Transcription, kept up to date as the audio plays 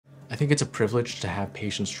I think it's a privilege to have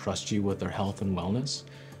patients trust you with their health and wellness.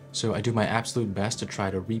 So I do my absolute best to try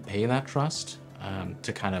to repay that trust,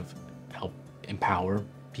 to kind of help empower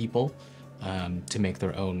people to make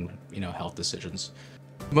their own, health decisions.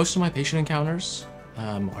 Most of my patient encounters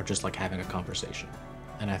are just like having a conversation.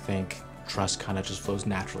 And I think trust kind of just flows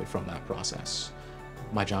naturally from that process.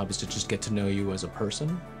 My job is to just get to know you as a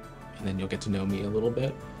person, and then you'll get to know me a little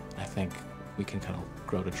bit. I think we can kind of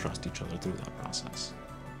grow to trust each other through that process.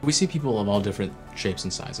 We see people of all different shapes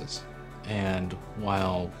and sizes. And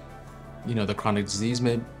while, the chronic disease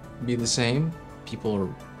may be the same, people are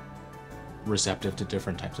receptive to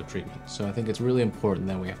different types of treatment. So I think it's really important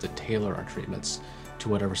that we have to tailor our treatments to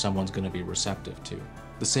whatever someone's going to be receptive to.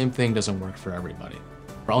 The same thing doesn't work for everybody.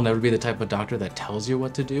 I'll never be the type of doctor that tells you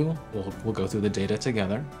what to do. We'll go through the data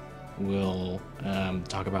together. We'll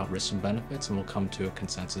talk about risks and benefits, and we'll come to a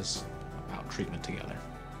consensus about treatment together.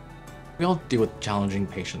 We all deal with challenging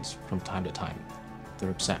patients from time to time.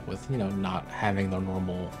 They're upset with, not having their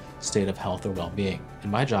normal state of health or well-being.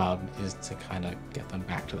 And my job is to kind of get them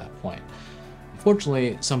back to that point.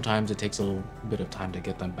 Unfortunately, sometimes it takes a little bit of time to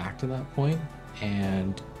get them back to that point.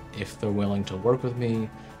 And if they're willing to work with me,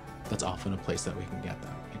 that's often a place that we can get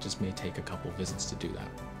them. It just may take a couple visits to do that.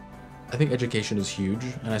 I think education is huge,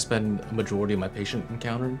 and I spend a majority of my patient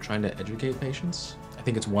encounter trying to educate patients. I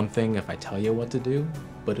think it's one thing if I tell you what to do,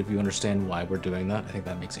 but if you understand why we're doing that, I think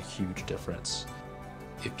that makes a huge difference.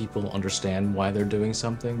 If people understand why they're doing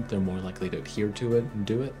something, they're more likely to adhere to it and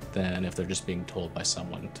do it than if they're just being told by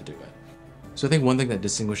someone to do it. So I think one thing that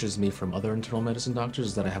distinguishes me from other internal medicine doctors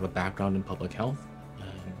is that I have a background in public health.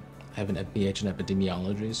 I have an MPH in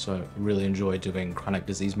epidemiology, so I really enjoy doing chronic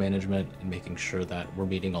disease management and making sure that we're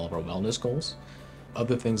meeting all of our wellness goals.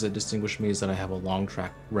 Other things that distinguish me is that I have a long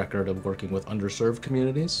track record of working with underserved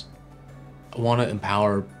communities. I want to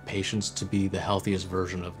empower patients to be the healthiest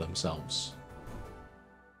version of themselves.